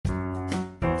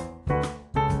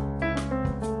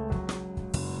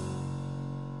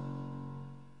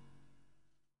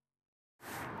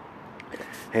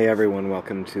Hey everyone,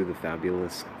 welcome to the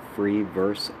fabulous Free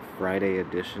Verse Friday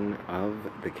edition of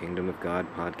the Kingdom of God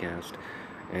podcast.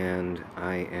 And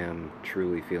I am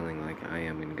truly feeling like I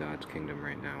am in God's kingdom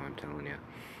right now, I'm telling you.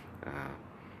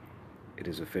 It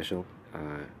is official,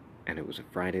 and it was a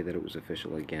Friday that it was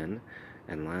official again.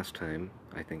 And last time,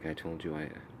 I think I told you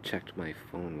I checked my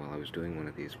phone while I was doing one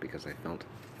of these because I felt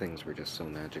things were just so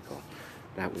magical.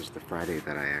 That was the Friday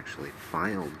that I actually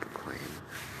filed the claim.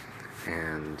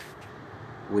 And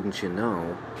wouldn't you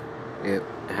know, it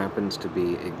happens to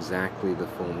be exactly the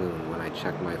full moon when I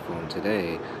check my phone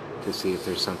today to see if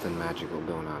there's something magical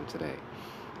going on today.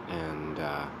 And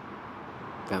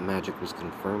that magic was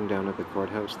confirmed down at the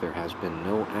courthouse. There has been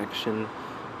no action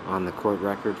on the court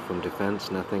record from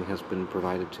defense. Nothing has been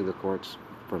provided to the courts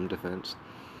from defense.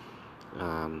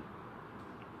 Yeah,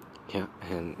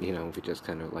 and, we just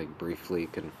kind of like briefly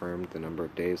confirmed the number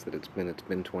of days that it's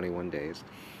been 21 days.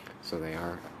 So they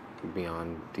are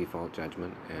beyond default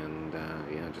judgment, and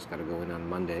just got to go in on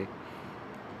Monday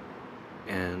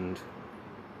and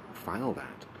file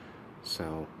that.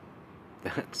 So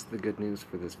that's the good news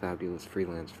for this fabulous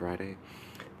Freelance Friday.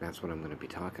 That's what I'm going to be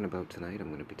talking about tonight. I'm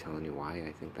going to be telling you why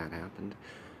I think that happened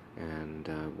and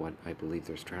what I believe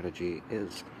their strategy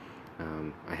is.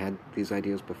 I had these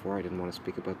ideas before. I didn't want to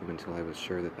speak about them until I was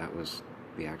sure that that was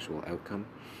the actual outcome.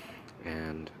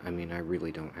 And, I mean, I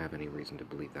really don't have any reason to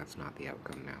believe that's not the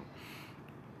outcome now.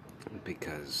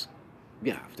 Because,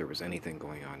 if there was anything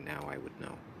going on now, I would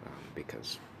know.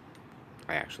 Because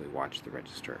I actually watched the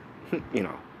Registrar,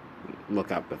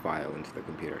 look up the file into the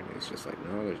computer, and it's just like,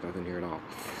 no, there's nothing here at all.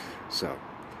 So,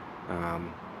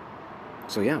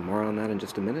 more on that in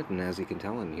just a minute. And as you can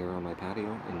tell, I'm here on my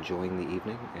patio, enjoying the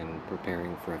evening and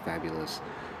preparing for a fabulous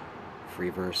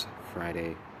Free Verse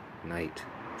Friday night.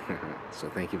 So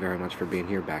thank you very much for being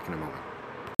here. Back in a moment.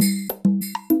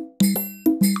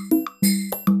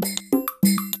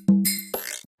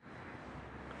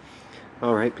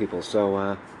 Alright, people,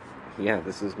 so,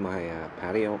 this is my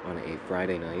patio on a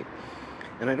Friday night.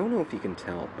 And I don't know if you can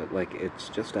tell, but, it's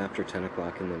just after 10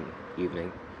 o'clock in the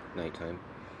evening, nighttime.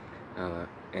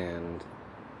 And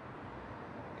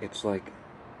it's like,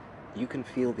 you can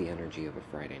feel the energy of a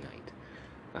Friday night.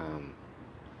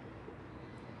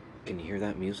 Can you hear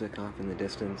that music off in the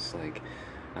distance?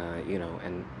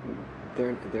 And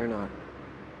they're not,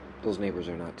 those neighbors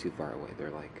are not too far away.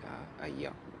 They're like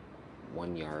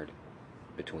 1 yard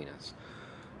between us.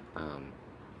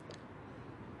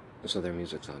 So their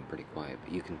music's on pretty quiet,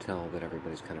 but you can tell that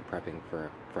everybody's kind of prepping for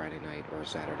a Friday night or a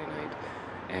Saturday night.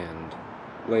 And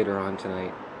later on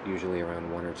tonight, usually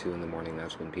around 1 or 2 in the morning,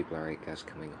 that's when people are, I guess,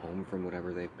 coming home from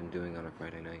whatever they've been doing on a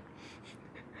Friday night.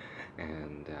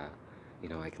 And,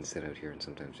 I can sit out here and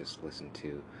sometimes just listen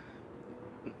to,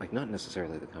 not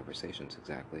necessarily the conversations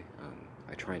exactly.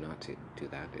 I try not to do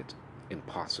that. It's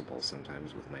impossible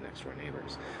sometimes with my next door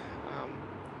neighbors.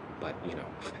 But,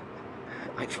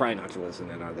 I try not to listen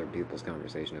to other people's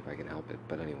conversation if I can help it.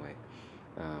 But anyway,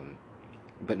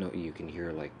 but no, you can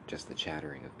hear, just the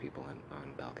chattering of people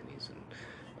on balconies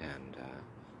and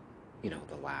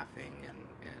the laughing and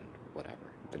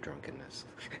whatever, the drunkenness,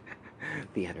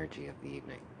 the energy of the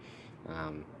evening.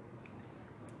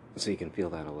 So you can feel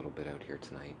that a little bit out here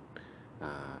tonight.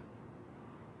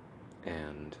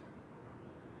 And,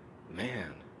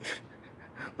 man,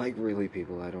 really,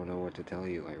 people, I don't know what to tell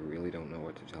you. I really don't know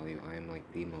what to tell you. I am,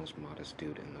 the most modest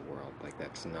dude in the world.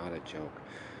 That's not a joke.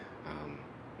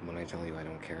 When I tell you I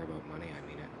don't care about money, I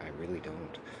mean it. I really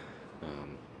don't.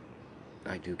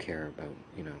 I do care about,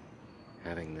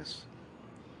 having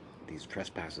these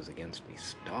trespasses against me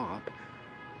stop.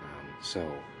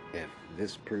 So if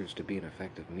this proves to be an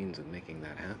effective means of making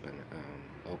that happen,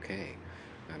 okay.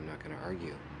 I'm not going to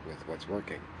argue with what's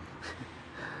working.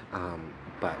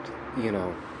 But,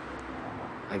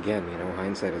 again,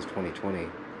 hindsight is 20/20,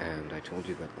 and I told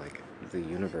you that, the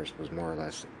universe was more or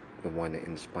less the one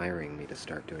inspiring me to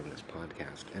start doing this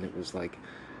podcast, and it was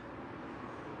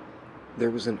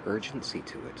there was an urgency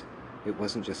to it. It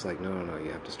wasn't just no,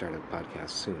 you have to start a podcast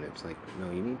soon. It's no,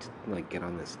 you need to, get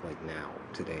on this, now,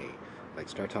 today.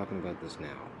 Start talking about this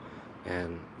now.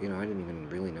 And, I didn't even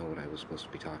really know what I was supposed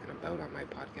to be talking about on my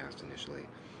podcast initially.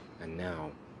 And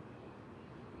now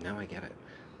I get it.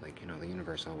 The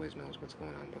universe always knows what's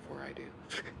going on before I do.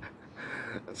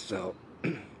 So,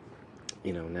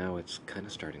 now it's kind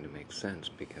of starting to make sense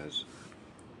because,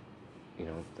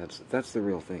 that's the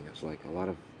real thing. It's a lot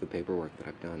of the paperwork that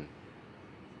I've done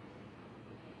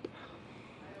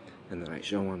and that I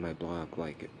show on my blog,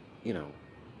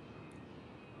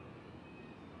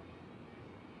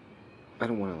 I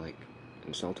don't want to,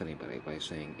 insult anybody by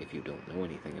saying if you don't know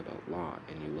anything about law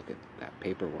and you look at that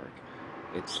paperwork,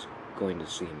 it's going to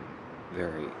seem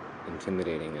very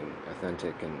intimidating and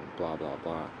authentic and blah, blah,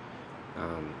 blah.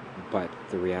 But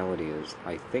the reality is,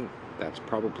 I think that's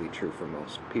probably true for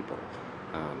most people.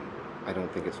 I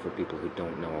don't think it's for people who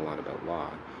don't know a lot about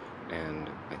law. And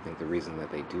I think the reason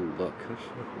that they do look,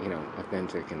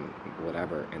 authentic and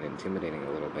whatever, and intimidating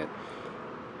a little bit,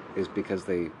 is because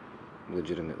they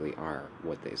legitimately are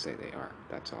what they say they are.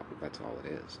 That's all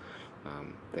it is.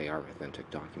 They are authentic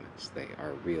documents. They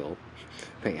are real.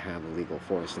 They have a legal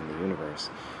force in the universe.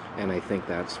 And I think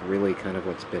that's really kind of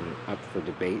what's been up for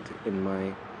debate in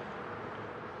my,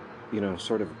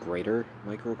 sort of greater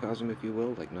microcosm, if you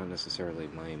will. Like, not necessarily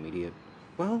my immediate,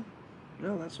 well,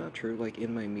 no, that's not true. Like,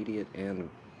 in my immediate and,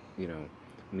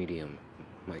 medium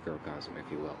microcosm,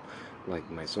 if you will. Like,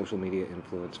 my social media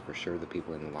influence, for sure, the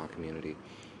people in the law community.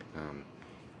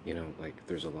 Like,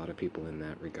 there's a lot of people in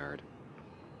that regard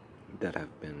that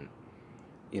have been,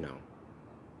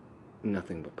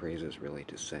 nothing but praises, really,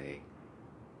 to say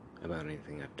about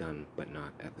anything I've done, but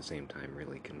not at the same time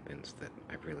really convinced that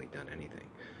I've really done anything.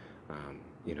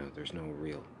 There's no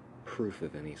real proof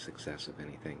of any success of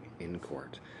anything in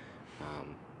court.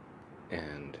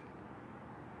 And,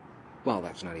 well,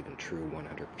 that's not even true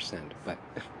 100%, but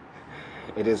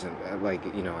it isn't.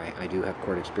 I do have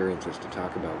court experiences to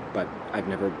talk about, but I've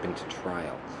never been to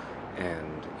trial. And,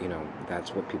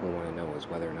 that's what people want to know, is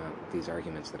whether or not these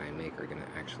arguments that I make are going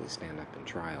to actually stand up in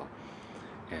trial.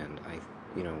 And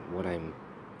what I'm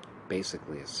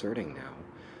basically asserting now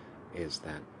is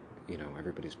that,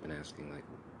 everybody's been asking, like,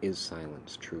 is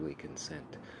silence truly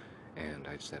consent? And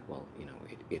I've said, well,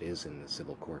 it is in the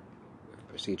civil court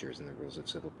procedures and the rules of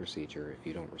civil procedure. If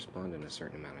you don't respond in a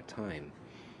certain amount of time,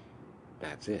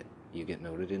 that's it. You get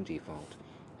noted in default,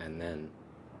 and then,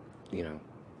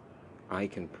 I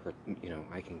can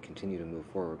continue to move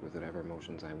forward with whatever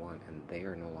motions I want, and they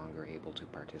are no longer able to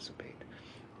participate.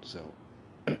 So,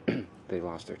 they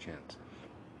lost their chance.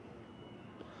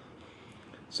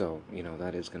 So,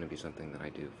 that is going to be something that I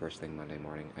do first thing Monday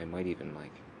morning. I might even,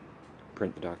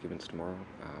 print the documents tomorrow.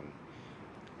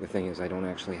 The thing is, I don't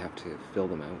actually have to fill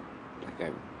them out. Like,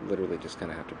 I literally just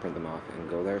kind of have to print them off and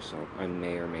go there, so I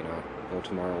may or may not go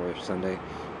tomorrow or Sunday,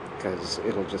 because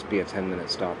it'll just be a 10-minute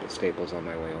stop at Staples on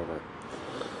my way over.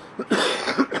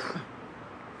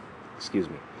 Excuse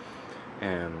me.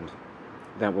 And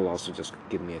that will also just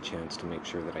give me a chance to make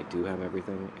sure that I do have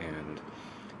everything, and,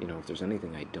 if there's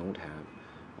anything I don't have,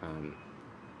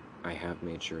 I have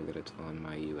made sure that it's on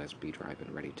my USB drive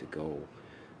and ready to go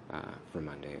for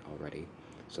Monday already,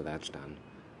 so that's done.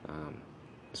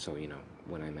 So,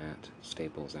 when I'm at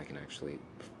Staples, I can actually,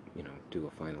 do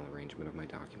a final arrangement of my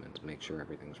documents, make sure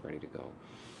everything's ready to go,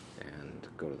 and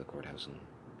go to the courthouse and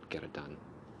get it done.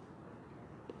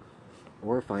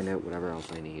 Or find out whatever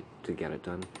else I need to get it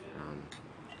done.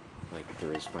 Like, if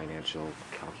there is financial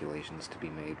calculations to be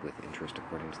made with interest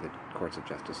according to the Courts of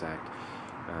Justice Act.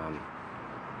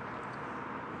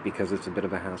 Because it's a bit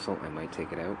of a hassle, I might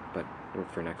take it out, but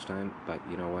for next time. But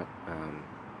you know what?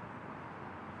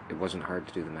 It wasn't hard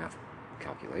to do the math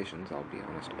calculations, I'll be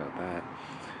honest about that.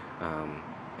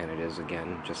 And it is,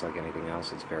 again, just like anything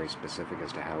else, it's very specific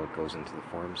as to how it goes into the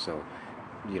form. So,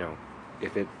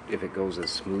 if it goes as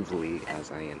smoothly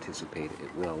as I anticipate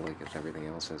it will, like if everything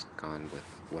else has gone with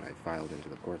what I've filed into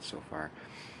the courts so far,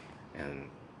 and,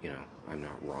 I'm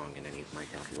not wrong in any of my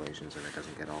calculations and it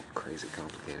doesn't get all crazy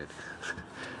complicated,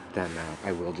 then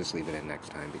I will just leave it in next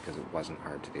time, because it wasn't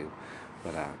hard to do.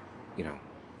 But,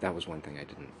 that was one thing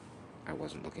I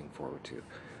wasn't looking forward to.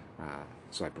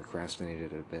 So I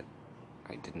procrastinated a bit.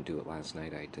 I didn't do it last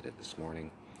night, I did it this morning,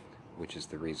 which is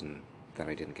the reason that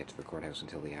I didn't get to the courthouse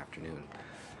until the afternoon.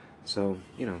 So,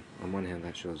 on one hand,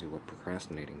 that shows you what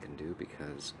procrastinating can do,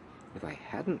 because if I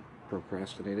hadn't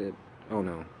procrastinated, oh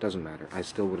no, doesn't matter, I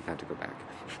still would have had to go back,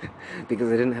 because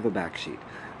I didn't have a back sheet.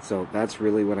 So that's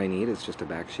really what I need, is just a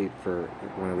back sheet for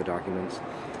one of the documents.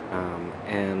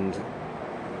 And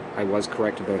I was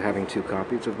correct about having 2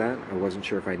 copies of that. I wasn't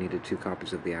sure if I needed 2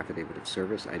 copies of the affidavit of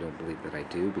service. I don't believe that I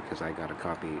do, because I got a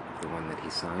copy of the one that he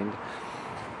signed.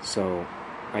 So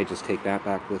I just take that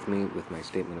back with me with my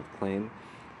statement of claim.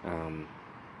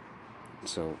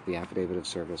 So the affidavit of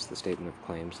service, the statement of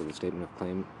claim. So the statement of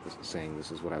claim is saying this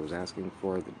is what I was asking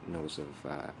for. The notice of,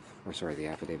 the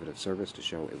affidavit of service to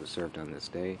show it was served on this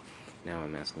day. Now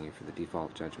I'm asking you for the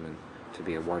default judgment to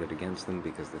be awarded against them,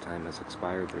 because the time has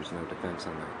expired. There's no defense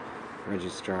on the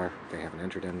registrar. They haven't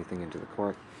entered anything into the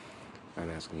court.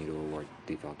 I'm asking you to award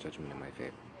default judgment in my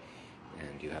favor.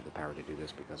 And you have the power to do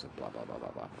this because of blah, blah, blah,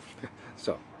 blah, blah.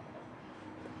 So,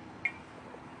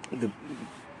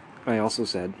 I also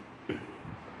said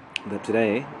that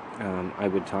today I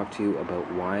would talk to you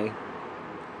about why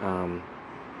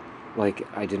Like,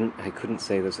 I couldn't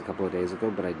say this a couple of days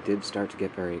ago, but I did start to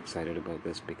get very excited about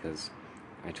this because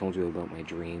I told you about my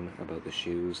dream about the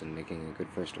shoes and making a good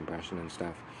first impression and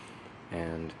stuff.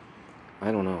 And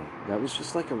I don't know, that was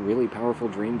just like a really powerful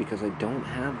dream because I don't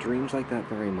have dreams like that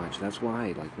very much. That's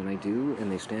why, like, when I do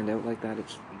and they stand out like that,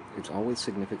 it's always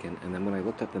significant. And then when I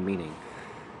looked up the meaning,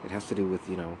 it has to do with,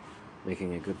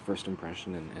 making a good first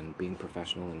impression and being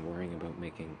professional and worrying about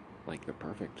making, like, the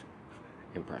perfect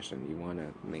impression. You want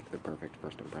to make the perfect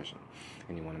first impression,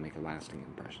 and you want to make a lasting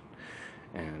impression.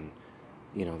 And,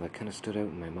 that kind of stood out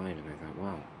in my mind, and I thought,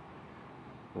 wow,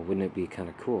 well, wouldn't it be kind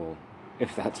of cool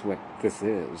if that's what this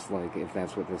is? Like, if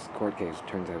that's what this court case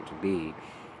turns out to be,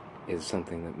 is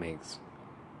something that makes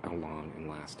a long and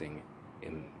lasting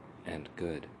and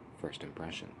good first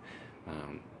impression.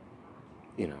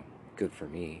 Good for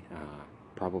me.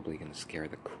 Probably going to scare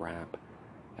the crap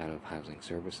out of housing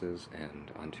services and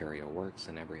Ontario Works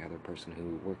and every other person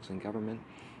who works in government,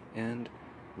 and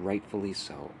rightfully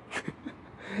so.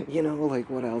 Like,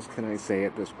 what else can I say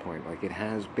at this point? Like, it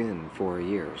has been 4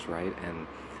 years, right?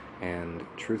 And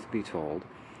truth be told,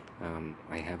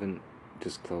 I haven't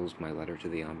disclosed my letter to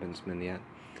the Ombudsman yet.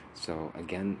 So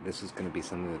again, this is going to be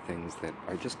some of the things that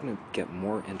are just going to get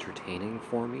more entertaining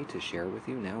for me to share with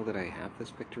you now that I have this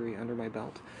victory under my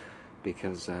belt,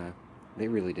 because they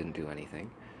really didn't do anything.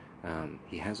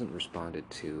 He hasn't responded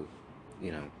to,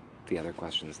 the other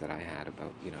questions that I had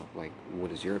about, like,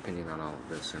 what is your opinion on all of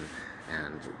this,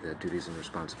 and the duties and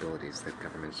responsibilities that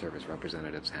government service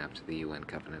representatives have to the UN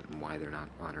Covenant and why they're not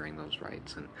honoring those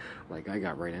rights. And, like, I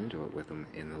got right into it with him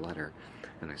in the letter,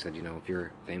 and I said, if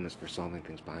you're famous for solving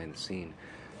things behind the scene,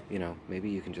 maybe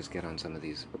you can just get on some of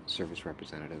these service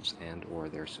representatives and or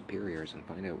their superiors and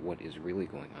find out what is really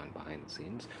going on behind the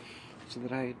scenes, so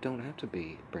that I don't have to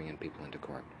be bringing people into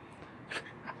court.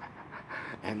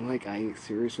 And, like, I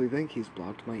seriously think he's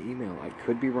blocked my email. I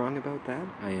could be wrong about that.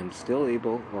 I am still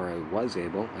able, or I was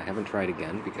able. I haven't tried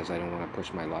again because I don't want to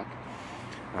push my luck.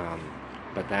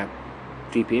 But that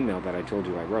deep email that I told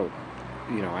you I wrote,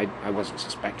 I wasn't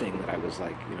suspecting that I was,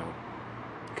 like,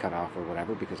 cut off or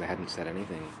whatever, because I hadn't said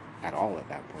anything at all at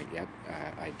that point yet.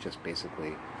 I just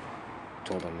basically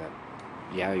told him that,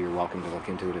 yeah, you're welcome to look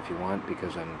into it if you want,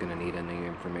 because I'm going to need any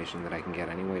information that I can get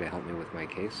anyway to help me with my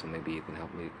case, so maybe you can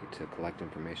help me to collect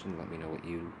information, let me know what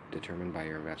you determined by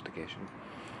your investigation.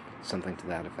 Something to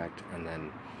that effect. And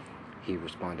then he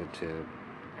responded to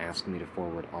ask me to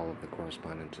forward all of the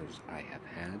correspondences I have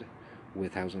had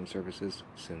with housing services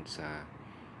since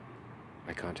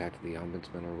I contacted the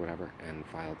Ombudsman or whatever and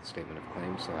filed the statement of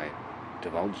claim, so I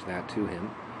divulged that to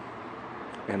him,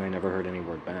 and I never heard any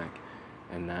word back.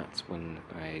 And that's when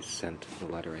I sent the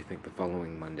letter, I think the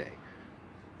following Monday.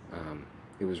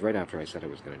 It was right after I said I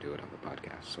was going to do it on the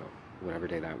podcast, so whatever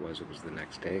day that was, it was the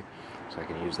next day, so I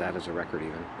can use that as a record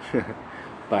even.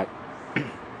 But,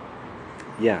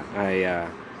 yeah, I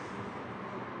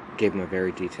gave him a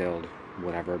very detailed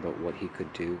whatever about what he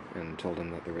could do, and told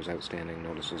him that there was outstanding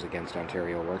notices against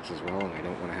Ontario Works as well, and I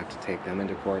don't want to have to take them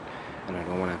into court, and I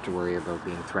don't want to have to worry about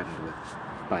being threatened with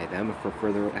by them for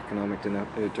further economic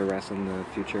duress in the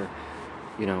future,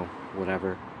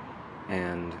 whatever.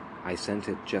 And I sent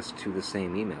it just to the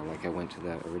same email. Like, I went to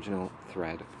the original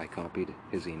thread, I copied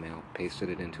his email, pasted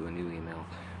it into a new email,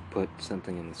 put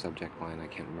something in the subject line, I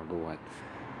can't remember what,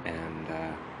 and,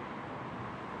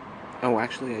 oh,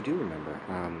 actually, I do remember.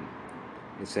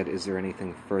 It said, is there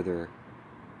anything further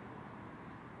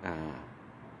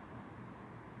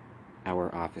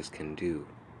our office can do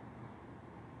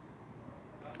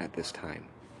at this time?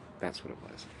 That's what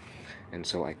it was. And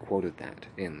so I quoted that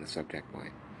in the subject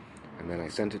line. And then I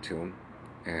sent it to him,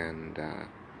 and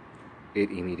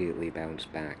it immediately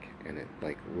bounced back, and it,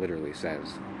 like, literally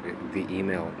says, the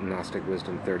email,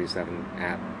 gnosticwisdom37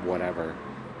 at whatever,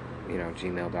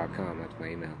 gmail.com, that's my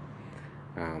email,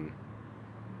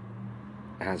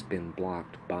 has been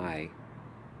blocked by,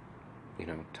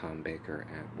 Tom Baker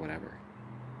at whatever.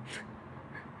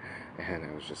 And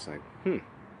I was just like,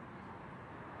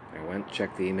 I went,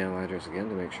 checked the email address again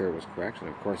to make sure it was correct, and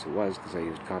of course it was, because I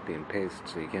used copy and paste,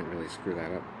 so you can't really screw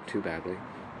that up too badly,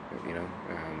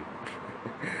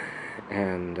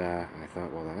 and I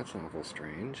thought, well, that's awful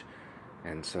strange,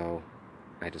 and so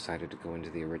I decided to go into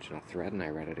the original thread, and I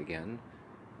read it again,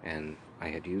 and I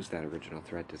had used that original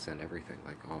thread to send everything,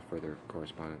 like all further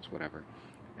correspondence, whatever,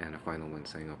 and a final one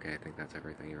saying, okay, I think that's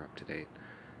everything, you're up to date,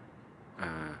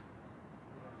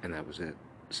 and that was it.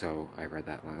 So I read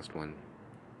that last one,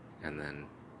 and then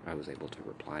I was able to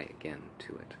reply again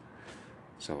to it.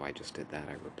 So I just did that.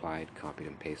 I replied, copied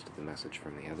and pasted the message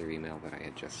from the other email that I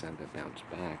had just sent that bounced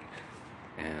back,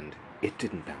 and it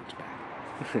didn't bounce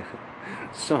back.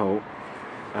 So,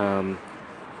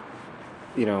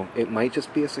 it might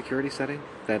just be a security setting.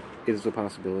 That is a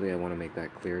possibility. I want to make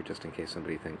that clear just in case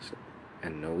somebody thinks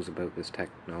and knows about this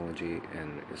technology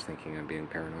and is thinking I'm being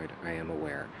paranoid. I am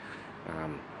aware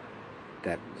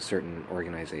that certain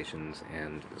organizations,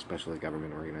 and especially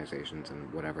government organizations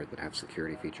and whatever that have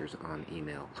security features on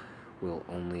email, will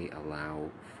only allow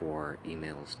for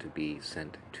emails to be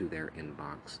sent to their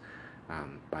inbox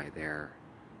by their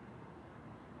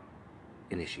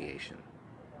initiation.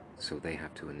 So they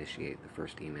have to initiate the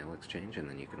first email exchange, and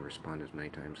then you can respond as many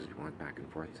times as you want back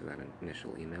and forth to that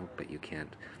initial email, but you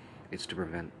can't. It's to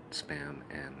prevent spam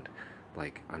and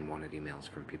unwanted emails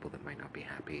from people that might not be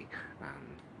happy,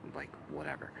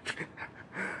 whatever.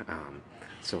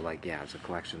 So as a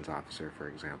collections officer, for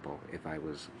example, if I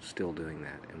was still doing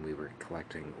that and we were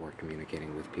collecting or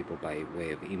communicating with people by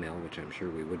way of email, which I'm sure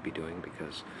we would be doing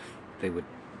because they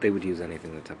would use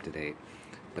anything that's up to date,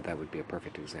 but that would be a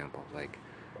perfect example.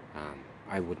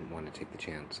 I wouldn't want to take the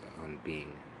chance on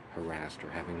being harassed or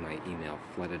having my email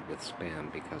flooded with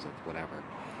spam because of whatever.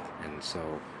 And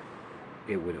so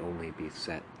it would only be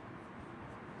set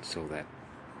so that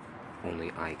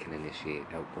only I can initiate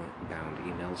outbound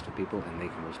emails to people and they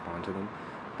can respond to them,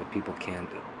 but people can't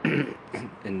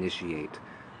initiate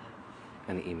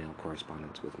an email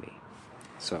correspondence with me.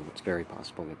 So it's very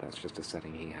possible that that's just a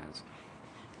setting he has.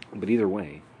 But either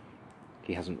way,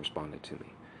 he hasn't responded to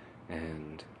me.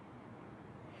 And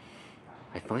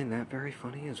I find that very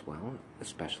funny as well,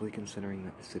 especially considering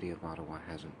that the city of Ottawa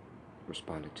hasn't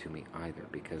responded to me either,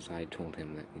 because I told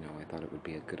him that, I thought it would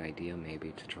be a good idea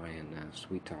maybe to try and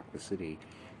sweet-talk the city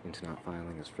into not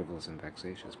filing as frivolous and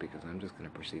vexatious, because I'm just going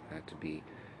to perceive that to be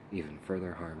even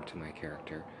further harm to my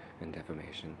character and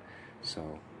defamation.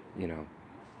 So,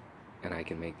 and I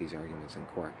can make these arguments in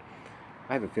court.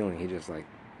 I have a feeling he just,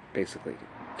 basically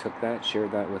took that,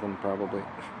 shared that with him probably.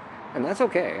 And that's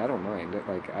okay, I don't mind.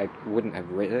 I wouldn't have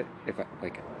written it if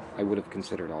I would have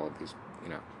considered all of these,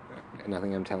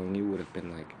 nothing I'm telling you would have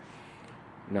been,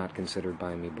 not considered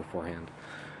by me beforehand.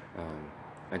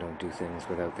 I don't do things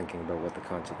without thinking about what the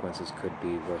consequences could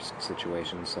be, worst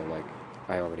situations, so,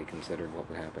 I already considered what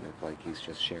would happen if, he's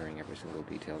just sharing every single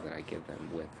detail that I give them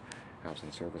with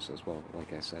housing services. Well,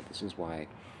 like I said, this is why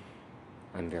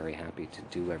I'm very happy to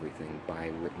do everything by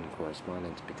written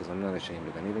correspondence, because I'm not ashamed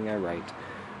of anything I write.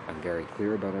 I'm very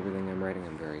clear about everything I'm writing.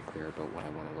 I'm very clear about what I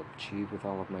want to achieve with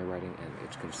all of my writing, and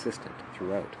it's consistent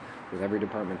throughout with every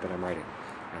department that I'm writing.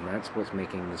 And that's what's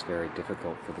making this very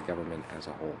difficult for the government as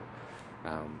a whole,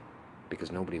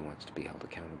 because nobody wants to be held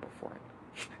accountable for it.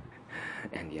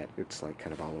 And yet it's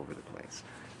kind of all over the place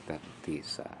that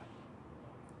these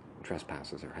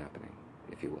trespasses are happening,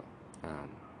 if you will.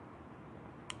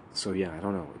 So yeah, I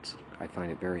don't know. I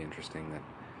find it very interesting that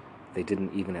they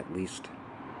didn't even at least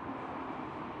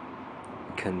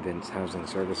convince housing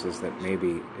services that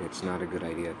maybe it's not a good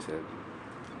idea to,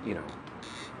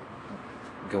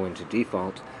 go into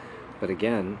default. But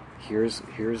again, here's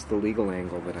the legal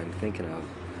angle that I'm thinking of.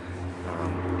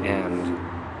 And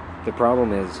the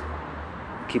problem is,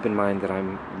 keep in mind that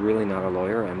I'm really not a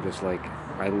lawyer. I'm just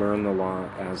I learn the law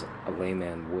as a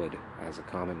layman would, as a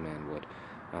common man would.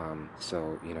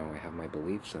 So, I have my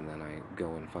beliefs, and then I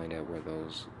go and find out where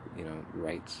those,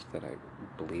 rights that I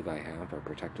believe I have are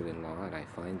protected in law, and I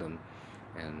find them,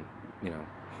 and,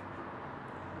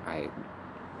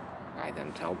 I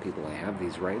then tell people I have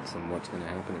these rights and what's going to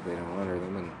happen if they don't honor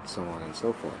them, and so on and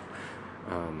so forth.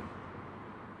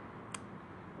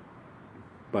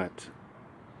 But,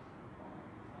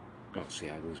 see,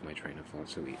 I lose my train of thought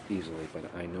so easily,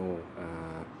 but I know,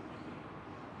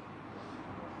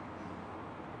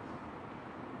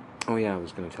 I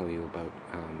was going to tell you about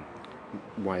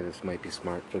why this might be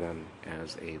smart for them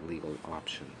as a legal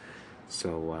option.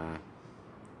 So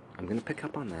I'm going to pick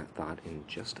up on that thought in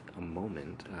just a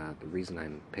moment. The reason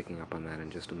I'm picking up on that in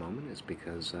just a moment is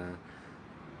because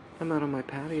I'm out on my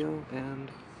patio,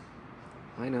 and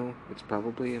I know it's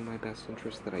probably in my best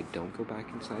interest that I don't go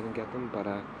back inside and get them, but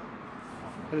I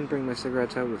didn't bring my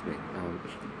cigarettes out with me.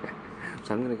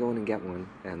 So I'm going to go in and get one,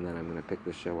 and then I'm going to pick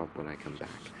this show up when I come back.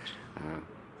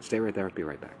 Stay right there, I'll be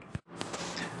right back.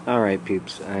 Alright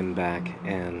peeps, I'm back,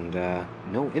 and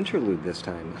no interlude this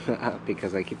time,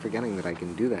 because I keep forgetting that I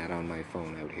can do that on my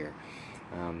phone out here.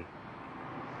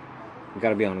 I've got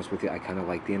to be honest with you, I kind of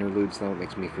like the interludes though. It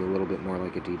makes me feel a little bit more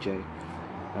like a DJ.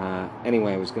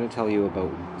 Anyway, I was going to tell you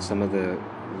about some of the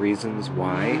reasons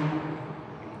why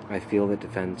I feel that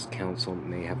defense counsel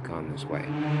may have gone this way.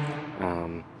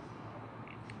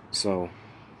 So,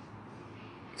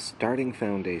 starting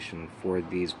foundation for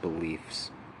these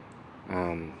beliefs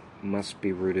must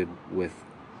be rooted with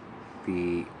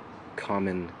the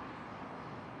common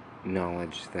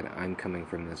knowledge that I'm coming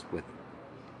from this with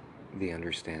the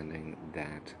understanding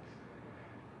that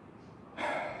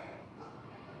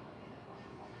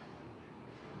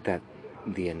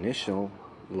the initial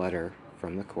letter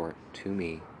from the court to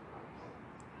me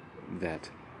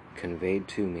that conveyed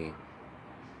to me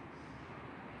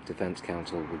defense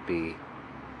counsel would be,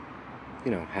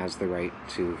 has the right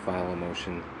to file a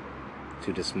motion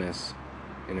to dismiss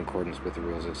in accordance with the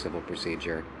rules of civil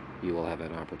procedure. You will have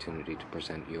an opportunity to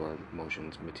present your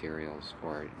motions, materials,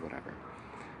 or whatever.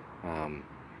 And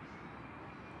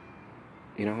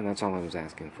that's all I was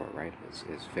asking for, right?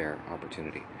 Is fair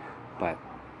opportunity. But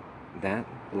that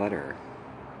letter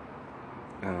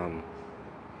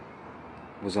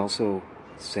was also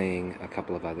saying a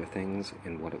couple of other things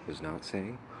in what it was not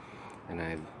saying. And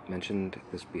I've mentioned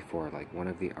this before, like one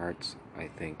of the arts, I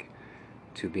think,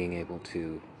 to being able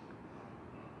to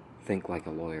think like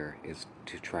a lawyer is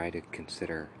to try to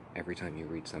consider every time you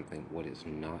read something what is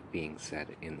not being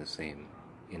said in the same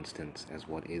instance as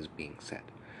what is being said.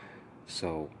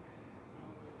 So,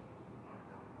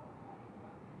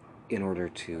 in order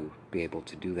to be able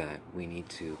to do that, we need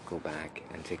to go back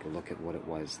and take a look at what it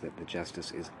was that the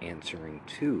justice is answering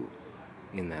to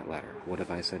in that letter. What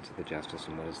have I said to the justice,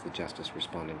 and what is the justice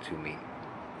responding to me?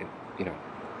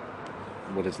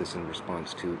 What is this in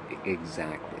response to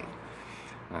exactly?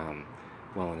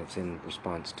 And it's in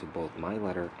response to both my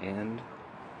letter and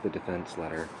the defense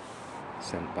letter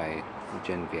sent by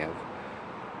Genevieve.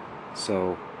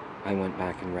 So I went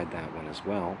back and read that one as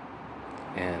well.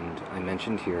 And I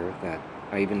mentioned here that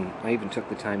I even took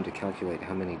the time to calculate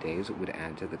how many days it would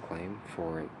add to the claim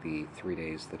for the 3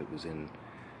 days that it was in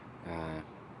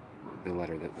the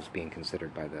letter that was being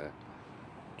considered by the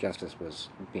justice was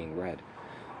being read.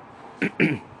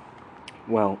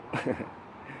 Well,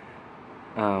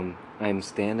 I'm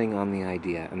standing on the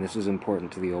idea, and this is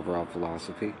important to the overall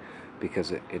philosophy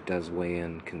because it does weigh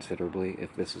in considerably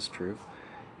if this is true,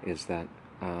 is that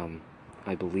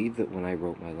I believe that when I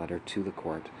wrote my letter to the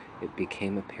court, it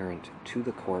became apparent to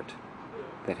the court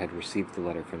that had received the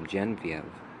letter from Genevieve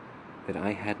that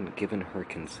I hadn't given her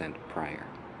consent prior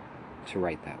to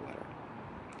write that letter.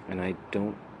 And I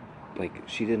don't,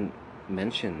 she didn't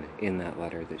mention in that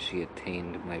letter that she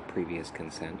obtained my previous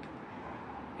consent.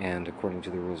 And according to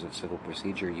the rules of civil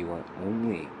procedure, you are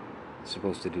only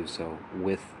supposed to do so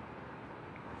with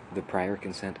the prior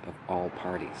consent of all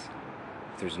parties.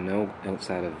 There's no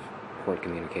outside of court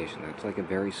communication. That's like a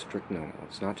very strict no-no.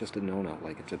 It's not just a no-no,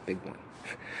 it's a big one.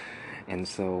 And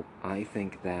so I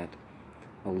think that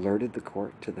alerted the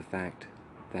court to the fact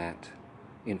that,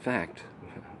 in fact,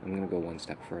 I'm going to go one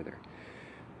step further.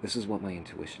 This is what my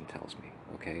intuition tells me,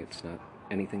 okay? It's not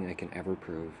anything I can ever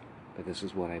prove, but this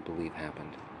is what I believe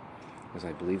happened. Because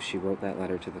I believe she wrote that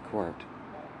letter to the court,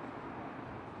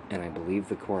 and I believe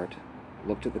the court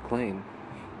looked at the claim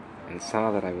and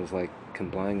saw that I was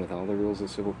complying with all the rules of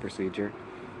civil procedure.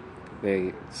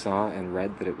 They saw and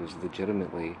read that it was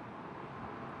legitimately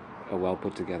a well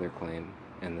put together claim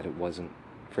and that it wasn't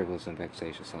frivolous and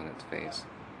vexatious on its face.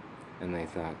 And they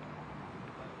thought,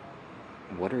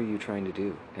 what are you trying to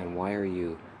do? And why are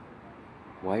you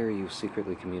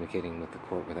secretly communicating with the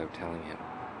court without telling him?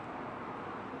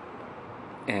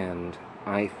 And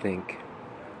I think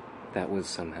that was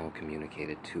somehow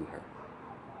communicated to her.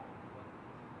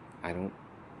 I don't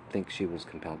think she was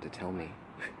compelled to tell me.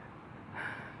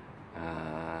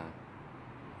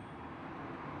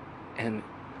 And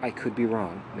I could be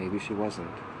wrong. Maybe she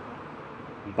wasn't.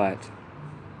 But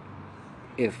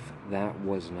if that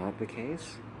was not the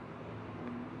case,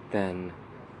 then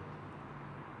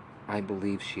I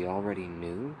believe she already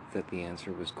knew that the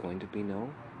answer was going to be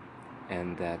no,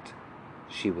 and that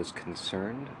she was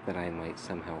concerned that I might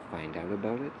somehow find out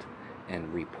about it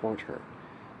and report her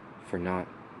for not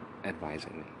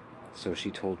advising me. So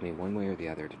she told me one way or the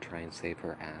other to try and save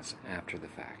her ass after the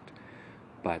fact.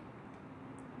 But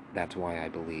that's why I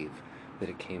believe that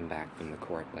it came back from the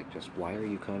court, just, why are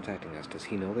you contacting us? Does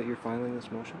he know that you're filing this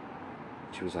motion?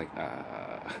 She was like,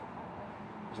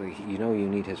 you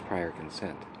need his prior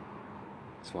consent.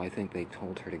 So I think they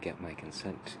told her to get my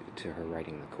consent to her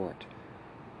writing the court.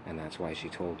 And that's why she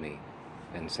told me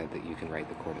and said that you can write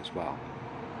the court as well.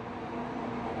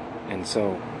 And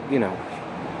so,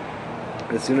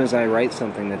 as soon as I write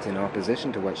something that's in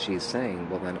opposition to what she's saying,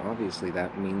 well then obviously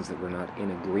that means that we're not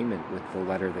in agreement with the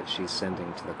letter that she's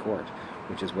sending to the court,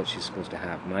 which is what she's supposed to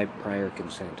have. My prior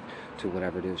consent to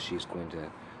whatever it is she's going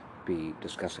to be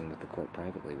discussing with the court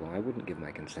privately. Well, I wouldn't give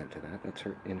my consent to that. That's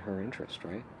in her interest,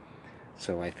 right?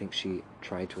 So I think she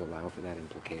tried to allow for that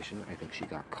implication. I think she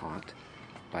got caught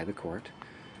by the court.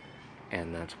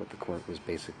 And that's what the court was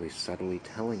basically subtly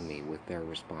telling me with their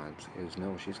response, is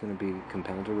no, she's going to be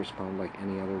compelled to respond like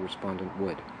any other respondent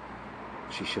would.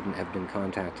 She shouldn't have been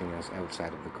contacting us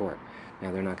outside of the court.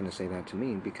 Now, they're not going to say that to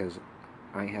me because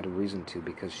I had a reason to,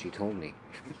 because she told me.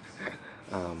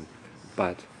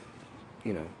 But,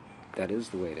 you know, that is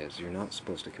the way it is. You're not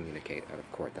supposed to communicate out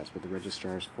of court. That's what the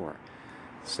registrar is for.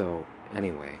 So,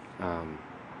 anyway,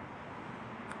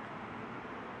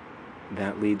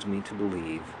 that leads me to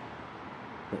believe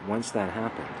that once that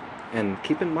happened, and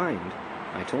keep in mind,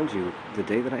 I told you the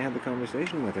day that I had the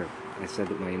conversation with her, I said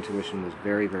that my intuition was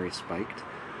very, very spiked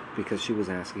because she was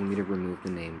asking me to remove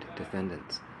the named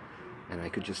defendants. And I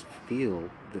could just feel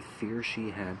the fear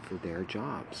she had for their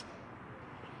jobs.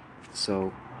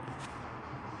 So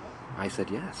I said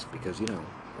yes, because,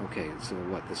 okay, so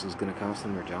what, this is going to cost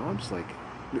them their jobs? Like,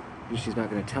 she's not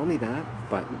going to tell me that,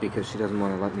 but because she doesn't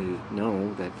want to let me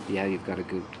know that, yeah, you've got a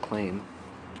good claim.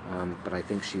 But I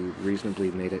think she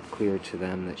reasonably made it clear to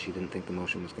them that she didn't think the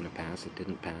motion was going to pass. It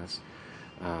didn't pass.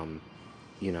 And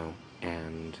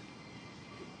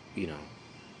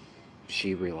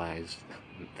she realized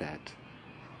that,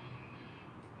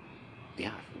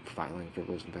 yeah, filing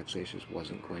frivolous and vexatious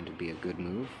wasn't going to be a good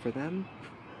move for them.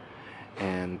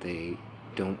 And they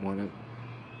don't want to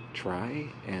try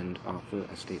and offer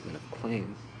a statement of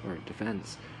claim or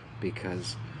defense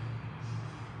because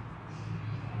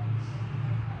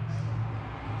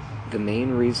the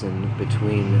main reason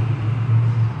between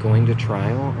going to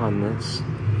trial on this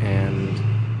and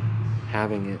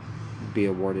having it be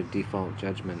awarded default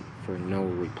judgment for no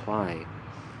reply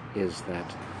is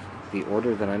that the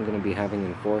order that I'm going to be having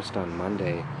enforced on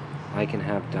Monday, I can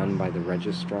have done by the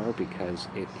registrar because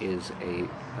it is a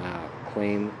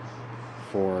claim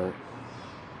for,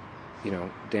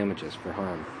 damages, for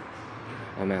harm.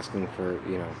 I'm asking for,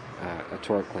 a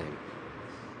tort claim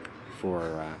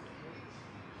for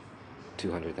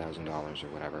 $200,000 or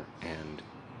whatever, and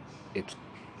it's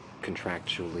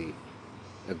contractually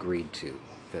agreed to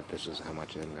that this is how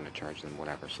much I'm going to charge them,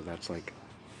 whatever. So that's like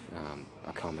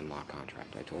a common law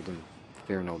contract. I told them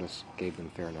fair notice, gave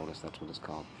them fair notice, that's what it's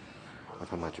called, of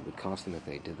how much it would cost them if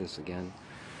they did this again,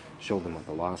 showed them what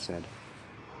the law said,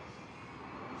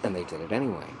 and they did it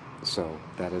anyway. So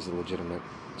that is a legitimate,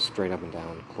 straight up and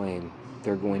down claim.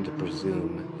 They're going to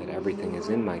presume that everything is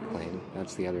in my claim.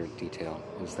 That's the other detail,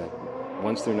 is that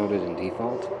once they're noted in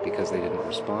default because they didn't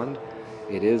respond,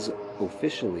 it is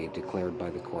officially declared by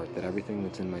the court that everything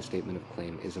that's in my statement of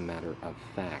claim is a matter of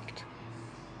fact.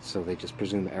 So they just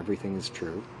presume everything is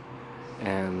true,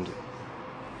 and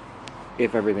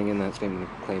if everything in that statement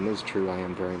of claim is true, I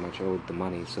am very much owed the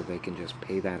money, so they can just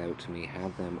pay that out to me,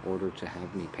 have them order to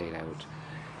have me paid out,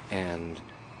 and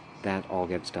that all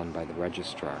gets done by the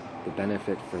registrar. The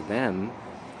benefit for them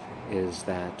is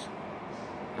that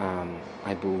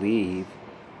I believe,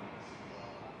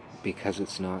 because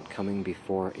it's not coming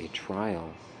before a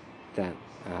trial, that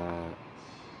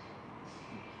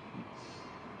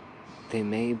they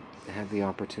may have the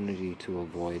opportunity to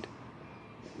avoid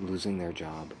losing their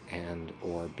job and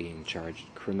or being charged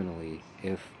criminally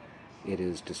if it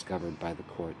is discovered by the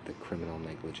court that criminal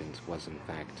negligence was in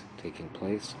fact taking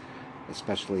place,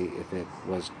 especially if it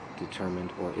was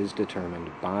determined or is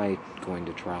determined by going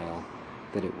to trial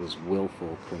that it was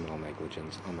willful criminal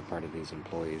negligence on the part of these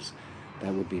employees.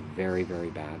 That would be very, very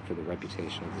bad for the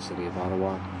reputation of the city of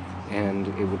Ottawa, and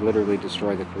it would literally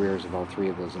destroy the careers of all three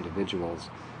of those individuals.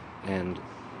 And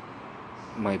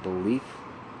my belief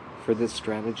for this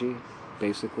strategy,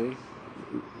 basically,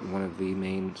 one of the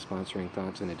main sponsoring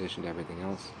thoughts in addition to everything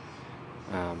else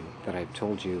that I've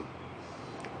told you,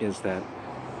 is that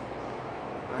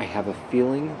I have a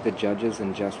feeling the judges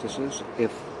and justices,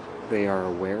 if they are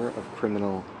aware of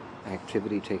criminal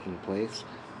activity taking place,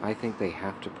 I think they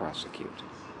have to prosecute.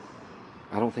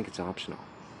 I don't think it's optional.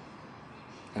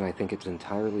 And I think it's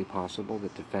entirely possible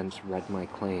that defense read my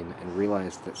claim and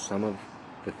realized that some of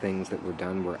the things that were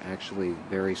done were actually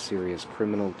very serious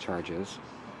criminal charges,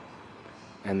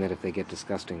 and that if they get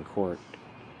discussed in court,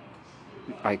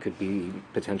 I could be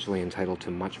potentially entitled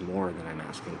to much more than I'm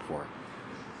asking for,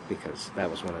 because that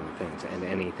was one of the things. And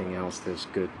anything else this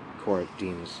good court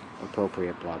deems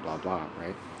appropriate, blah, blah, blah,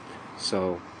 right?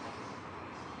 So,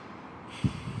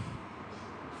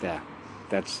 yeah,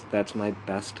 that's my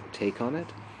best take on it.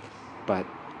 But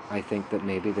I think that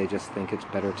maybe they just think it's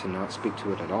better to not speak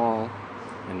to it at all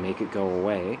and make it go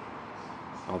away.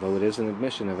 Although it is an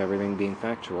admission of everything being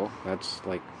factual. That's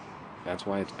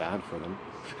why it's bad for them.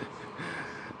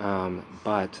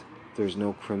 But there's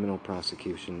no criminal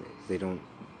prosecution. They don't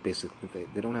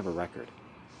have a record.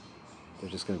 They're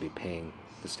just going to be paying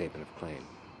the statement of claim.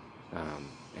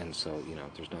 And so,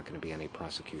 there's not going to be any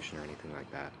prosecution or anything like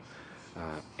that.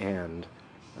 And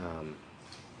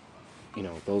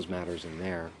those matters in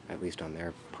there, at least on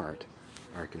their part,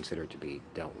 are considered to be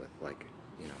dealt with,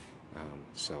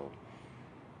 so,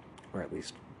 or at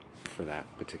least for that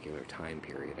particular time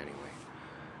period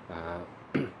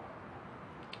anyway.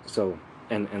 So,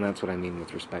 and that's what I mean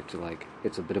with respect to,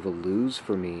 it's a bit of a lose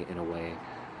for me in a way,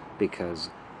 because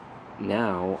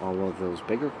now all of those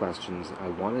bigger questions I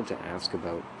wanted to ask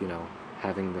about,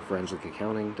 having the forensic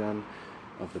accounting done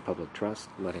of the public trust,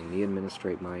 letting me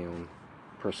administrate my own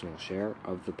personal share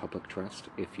of the public trust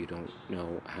if you don't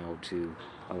know how to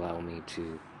allow me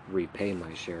to repay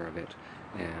my share of it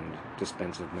and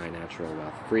dispense of my natural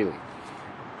wealth freely,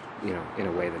 in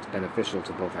a way that's beneficial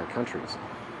to both our countries.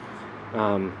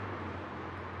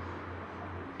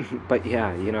 But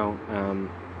yeah,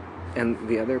 and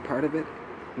the other part of it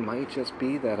might just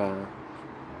be that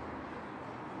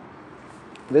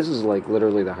this is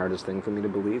literally the hardest thing for me to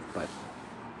believe, but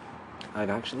I've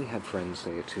actually had friends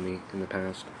say it to me in the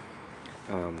past,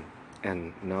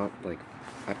 and not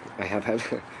I have had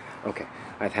okay,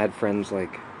 I've had friends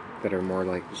that are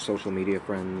more social media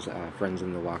friends, friends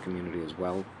in the law community as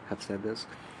well have said this,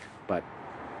 but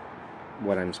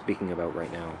what I'm speaking about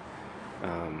right now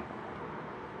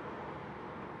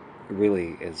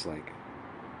really is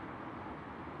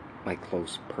my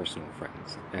close personal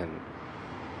friends, and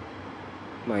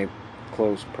my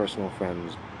close personal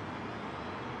friends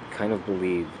kind of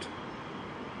believed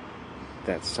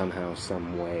that somehow,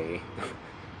 some way,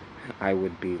 I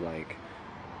would be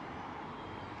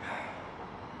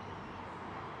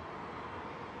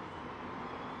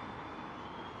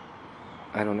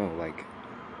I don't know, I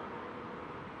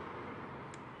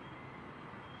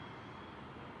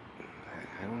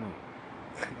don't know.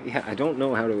 Yeah, I don't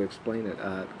know how to explain it,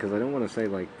 because I don't want to say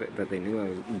that they knew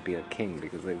I would be a king,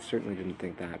 because they certainly didn't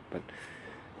think that, but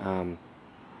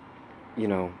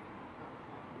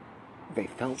they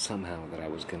felt somehow that I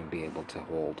was going to be able to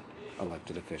hold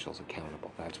elected officials accountable.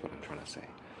 That's what I'm trying to say,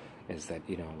 is that,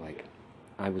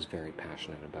 I was very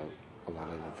passionate about a lot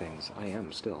of the things. I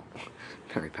am still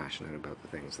very passionate about the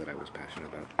things that I was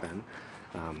passionate about then.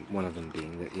 One of them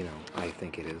being that, I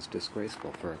think it is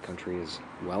disgraceful for a country as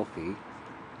wealthy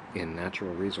in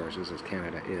natural resources as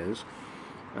Canada is,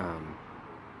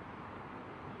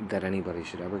 that anybody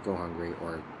should ever go hungry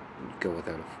or go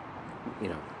without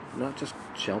not just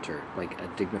shelter, a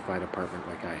dignified apartment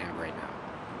like I have right now.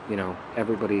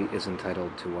 Everybody is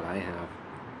entitled to what I have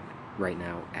right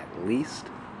now, at least,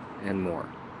 and more.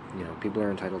 People are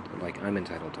entitled, I'm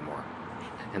entitled to more.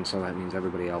 And so that means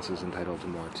everybody else is entitled to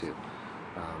more too.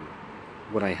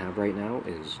 What I have right now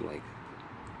is,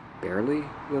 barely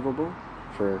livable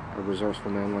for a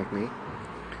resourceful man like me.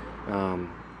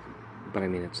 But I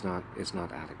mean, it's not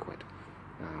adequate.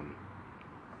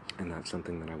 And that's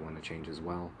something that I want to change as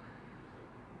well.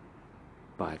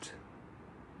 But,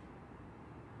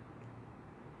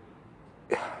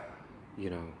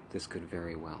 this could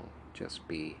very well just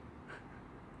be,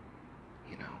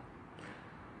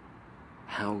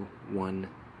 how one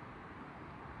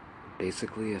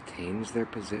basically attains their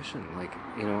position.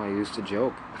 I used to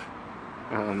joke,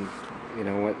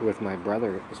 with my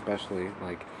brother especially,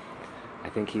 I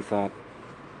think he thought,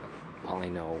 well, I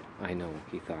know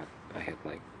he thought I had,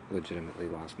 legitimately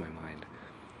lost my mind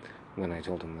when I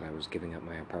told him that I was giving up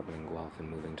my apartment in Guelph and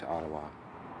moving to Ottawa,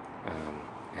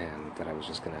 and that I was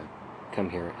just going to come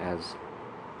here as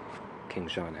King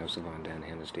Sean, House of Von Dan,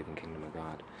 Hannah Stephen, Kingdom of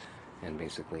God, and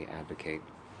basically advocate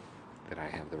that I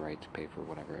have the right to pay for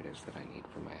whatever it is that I need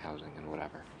for my housing and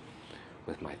whatever,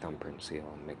 with my thumbprint seal,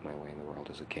 and make my way in the world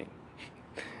as a king.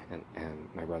 And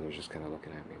my brother's just kind of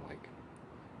looking at me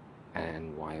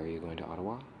and why are you going to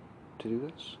Ottawa to do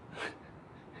this?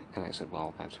 And I said,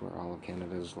 well, that's where all of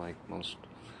Canada's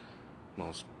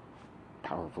most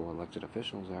powerful elected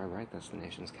officials are, right? That's the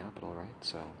nation's capital, right?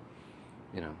 So,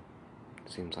 it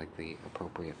seems like the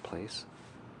appropriate place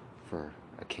for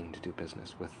a king to do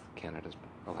business with Canada's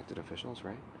elected officials,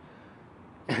 right?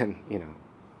 And,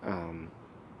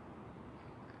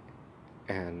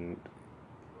 and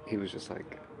he was just well,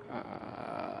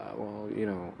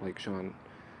 Sean,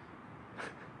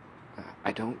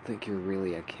 I don't think you're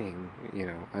really a king,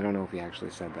 I don't know if he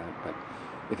actually said that, but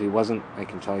if he wasn't, I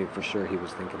can tell you for sure he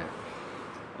was thinking it.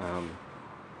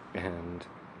 And,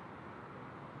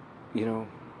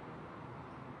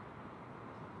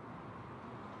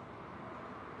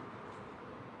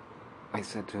 I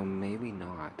said to him, maybe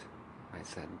not. I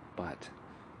said, but,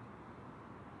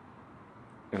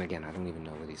 and again, I don't even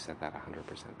know that he said that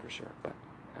 100% for sure, but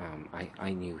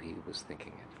I knew he was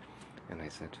thinking it. And I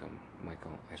said to him,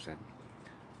 Michael, I said,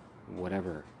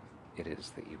 whatever it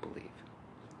is that you believe.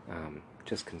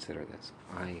 Just consider this.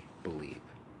 I believe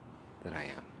that I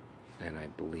am. And I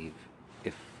believe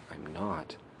if I'm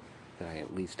not, that I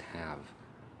at least have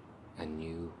a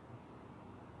new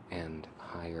and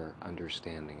higher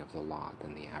understanding of the law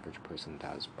than the average person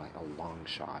does by a long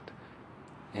shot.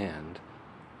 And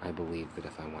I believe that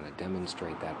if I want to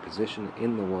demonstrate that position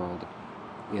in the world,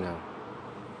 you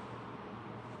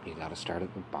got to start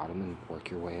at the bottom and work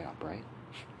your way up, right?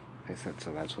 I said,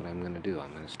 so that's what I'm going to do.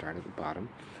 I'm going to start at the bottom,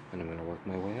 and I'm going to work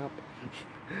my way up.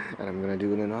 And I'm going to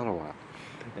do it in Ottawa.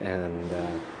 And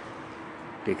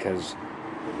because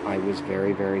I was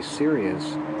very, very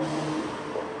serious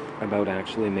about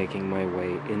actually making my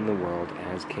way in the world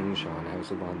as King Sean,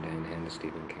 House of Bondan, and the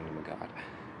Stephen Kingdom of God.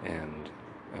 And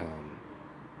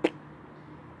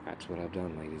that's what I've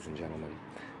done, ladies and gentlemen.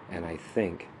 And I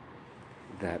think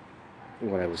that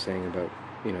what I was saying about,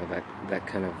 that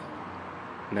kind of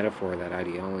metaphor, that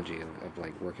ideology of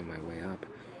like working my way up,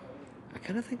 I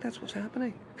kind of think that's what's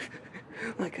happening.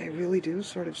 Like, I really do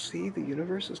sort of see the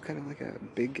universe as kind of like a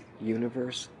big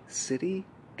universe city.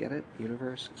 Get it?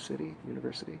 Universe city,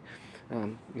 university.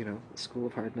 School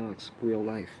of hard knocks, real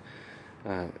life.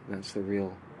 That's the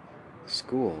real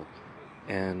school.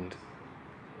 And,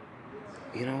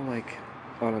 like,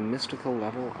 on a mystical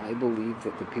level, I believe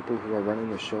that the people who are running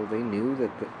the show, they knew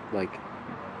that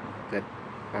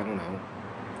I don't know,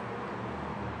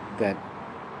 that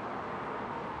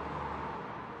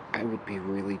I would be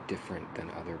really different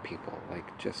than other people.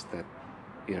 Like, just that,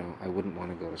 I wouldn't want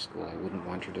to go to school. I wouldn't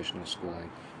want traditional schooling.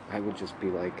 I would just be,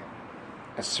 like,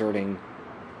 asserting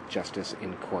justice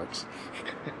in courts.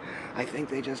 I think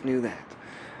they just knew that.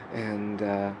 And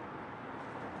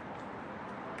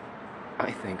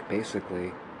I think,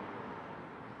 basically,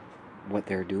 what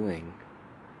they're doing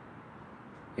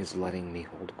is letting me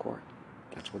hold court.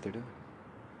 That's what they're doing.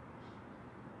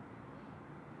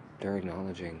 They're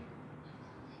acknowledging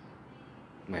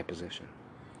my position.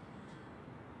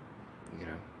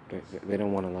 They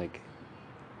don't want to, like,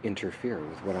 interfere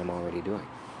with what I'm already doing.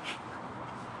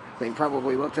 They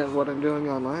probably looked at what I'm doing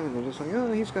online and they're just like,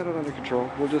 oh, he's got it under control.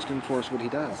 We'll just enforce what he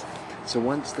does. So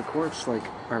once the courts, like,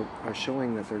 are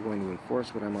showing that they're going to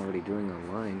enforce what I'm already doing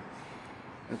online,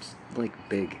 that's, like,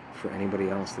 big for anybody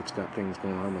else that's got things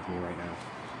going on with me right now.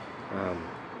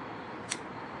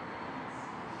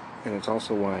 And it's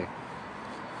also why,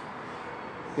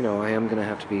 I am going to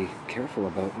have to be careful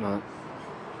about not,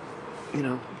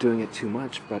 doing it too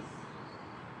much, but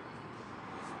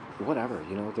whatever,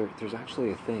 there's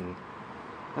actually a thing.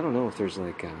 I don't know if there's,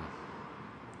 like,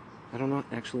 I don't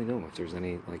actually know if there's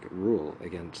any, like, rule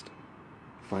against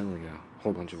filing a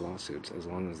whole bunch of lawsuits, as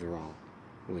long as they're all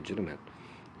legitimate.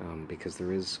 Because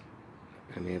there is,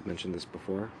 I may have mentioned this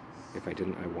before, if I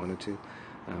didn't, I wanted to,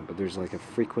 but there's, like, a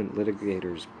frequent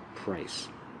litigator's price,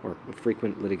 or a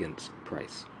frequent litigant's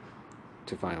price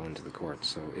to file into the courts.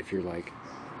 So if you're, like,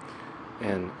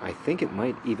 and I think it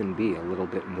might even be a little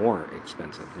bit more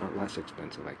expensive, not less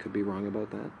expensive. I could be wrong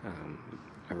about that.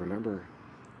 I remember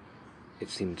it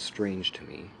seemed strange to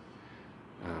me.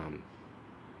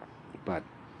 But,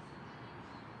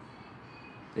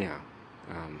 yeah,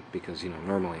 because,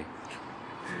 normally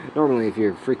if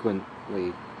you're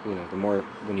frequently, the more,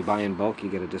 when you buy in bulk,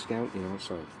 you get a discount,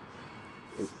 so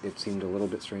it seemed a little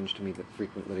bit strange to me that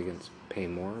frequent litigants pay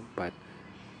more, but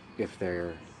if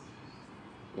they're,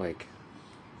 like,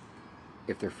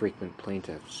 if they're frequent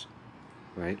plaintiffs,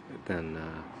 right, then,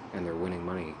 and they're winning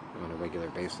money on a regular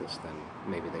basis, then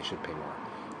maybe they should pay more.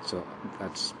 So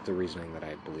that's the reasoning that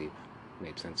I believe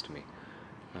made sense to me.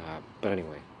 But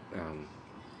anyway,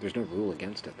 there's no rule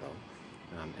against it, though.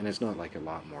 And it's not, like, a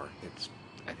lot more. It's,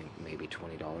 I think, maybe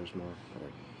 $20 more,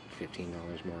 or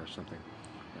 $15 more, or something.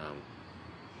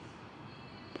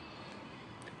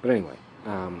 But anyway,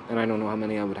 and I don't know how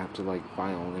many I would have to, like,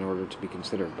 file in order to be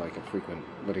considered, like, a frequent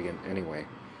litigant anyway.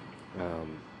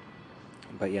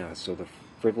 But yeah, so the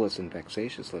frivolous and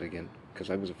vexatious litigant, because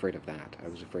I was afraid of that. I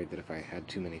was afraid that if I had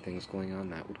too many things going on,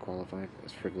 that would qualify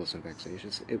as frivolous and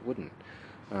vexatious. It wouldn't.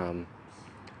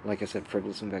 Like I said,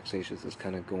 frivolous and vexatious is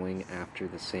kind of going after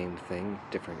the same thing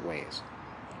different ways.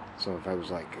 So if I was,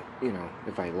 like,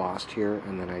 if I lost here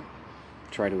and then I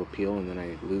try to appeal and then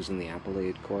I lose in the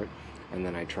appellate court and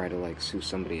then I try to, like, sue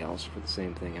somebody else for the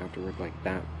same thing afterward, like,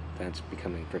 that's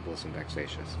becoming frivolous and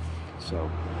vexatious. So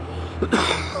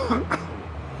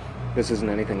this isn't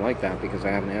anything like that because I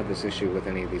haven't had this issue with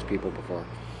any of these people before.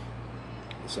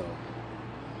 So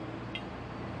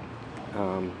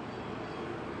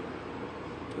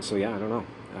yeah, I don't know.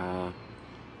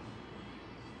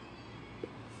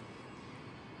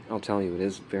 I'll tell you, it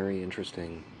is very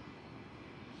interesting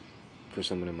for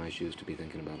someone in my shoes to be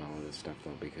thinking about all of this stuff,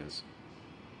 though, because,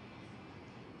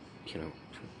 you know,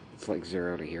 it's like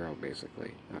 0 to hero,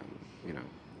 basically. You know,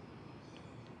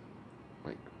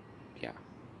 like, yeah,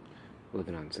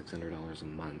 living on $600 a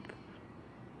month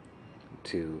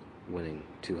to winning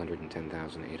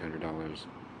 $210,800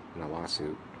 in a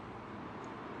lawsuit,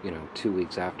 2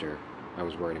 weeks after I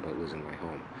was worried about losing my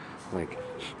home. Like,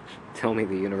 tell me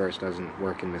the universe doesn't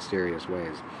work in mysterious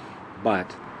ways,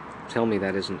 but tell me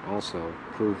that isn't also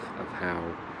proof of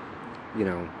how,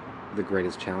 the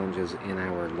greatest challenges in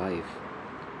our life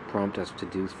prompt us to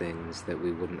do things that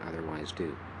we wouldn't otherwise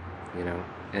do,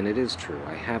 And it is true,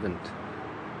 I haven't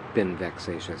been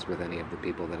vexatious with any of the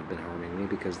people that have been harming me,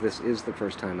 because this is the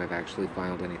first time I've actually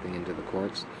filed anything into the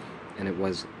courts, and it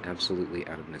was absolutely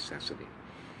out of necessity.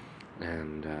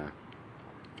 And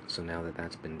so now that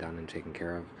that's been done and taken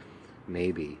care of,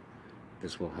 maybe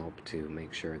this will help to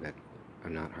make sure that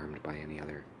I'm not harmed by any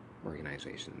other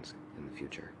organizations in the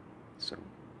future. So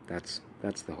that's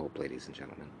the hope, ladies and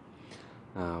gentlemen.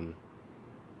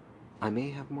 I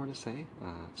may have more to say,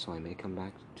 so I may come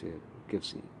back to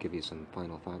give you some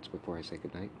final thoughts before I say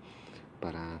goodnight.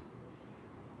 But I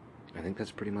think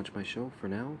that's pretty much my show for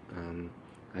now.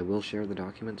 I will share the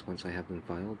documents once I have them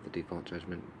filed, the default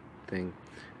judgment thing,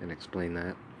 and explain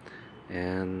that.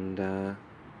 And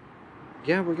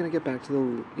yeah, we're going to get back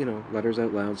to the, Letters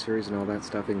Out Loud series and all that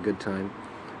stuff in good time.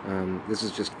 This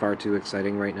is just far too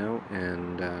exciting right now,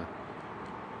 and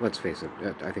let's face it,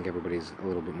 I think everybody's a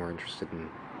little bit more interested in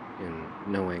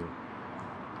knowing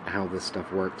how this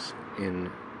stuff works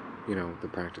in, the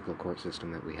practical court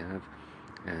system that we have,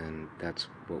 and that's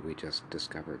what we just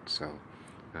discovered. So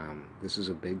this is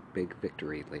a big, big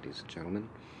victory, ladies and gentlemen.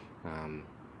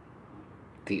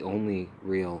 The only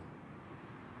real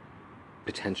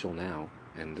potential now,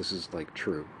 and this is like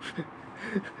true,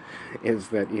 is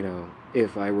that,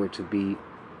 if I were to be,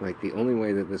 like, the only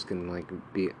way that this can, like,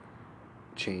 be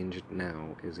changed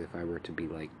now is if I were to be,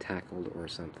 like, tackled or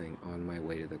something on my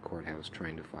way to the courthouse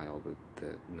trying to file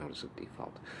the notice of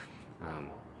default.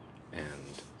 And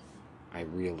I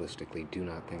realistically do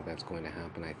not think that's going to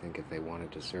happen. I think if they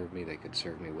wanted to serve me, they could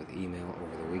serve me with email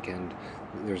over the weekend.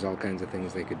 There's all kinds of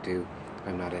things they could do.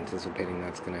 I'm not anticipating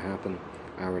that's going to happen.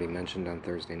 I already mentioned on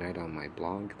Thursday night on my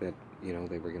blog that,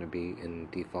 they were going to be in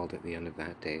default at the end of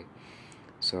that day.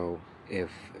 So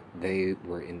if they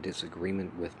were in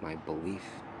disagreement with my belief,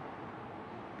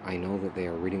 I know that they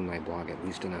are reading my blog at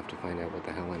least enough to find out what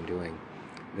the hell I'm doing.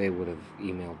 They would have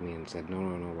emailed me and said, no,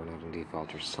 we're not in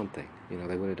default, or something.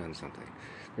 They would have done something.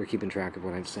 They're keeping track of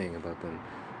what I'm saying about them.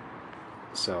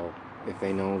 So if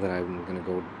they know that I'm going to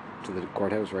go to the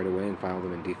courthouse right away and file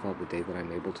them in default the day that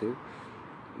I'm able to,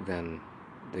 then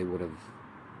they would have,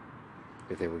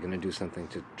 if they were going to do something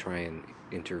to try and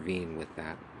intervene with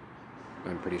that,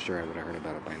 I'm pretty sure I would have heard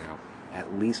about it by now,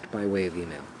 at least by way of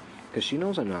email. Because she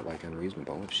knows I'm not, like,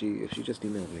 unreasonable. If she just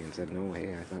emailed me and said, no,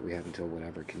 hey, I thought we had until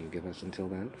whatever, can you give us until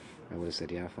then? I would have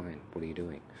said, yeah, fine, what are you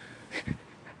doing?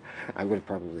 I would have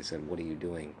probably said, what are you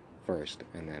doing first,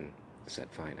 and then said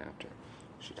fine after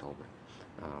she told me.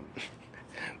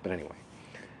 But anyway,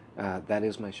 that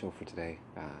is my show for today.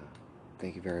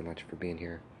 Thank you very much for being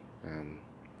here.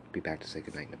 Be back to say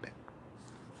goodnight in a bit.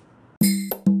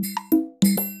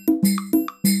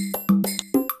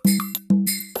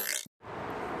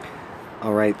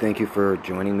 All right, thank you for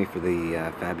joining me for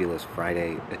the fabulous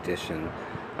Friday edition.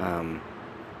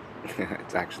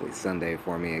 It's actually Sunday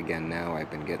for me again now. I've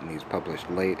been getting these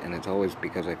published late, and it's always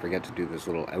because I forget to do this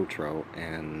little outro,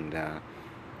 and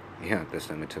yeah, this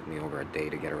time it took me over a day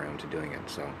to get around to doing it.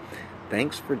 So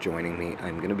thanks for joining me.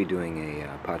 I'm going to be doing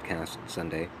a podcast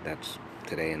Sunday. That's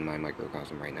today in my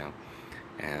microcosm right now.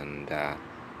 And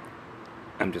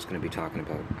I'm just going to be talking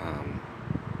about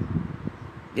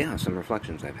some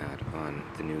reflections I've had on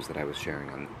the news that I was sharing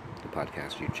on the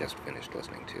podcast you just finished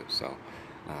listening to. So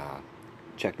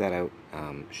check that out.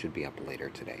 Should be up later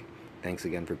today. Thanks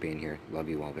again for being here. Love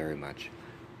you all very much.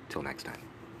 Till next time.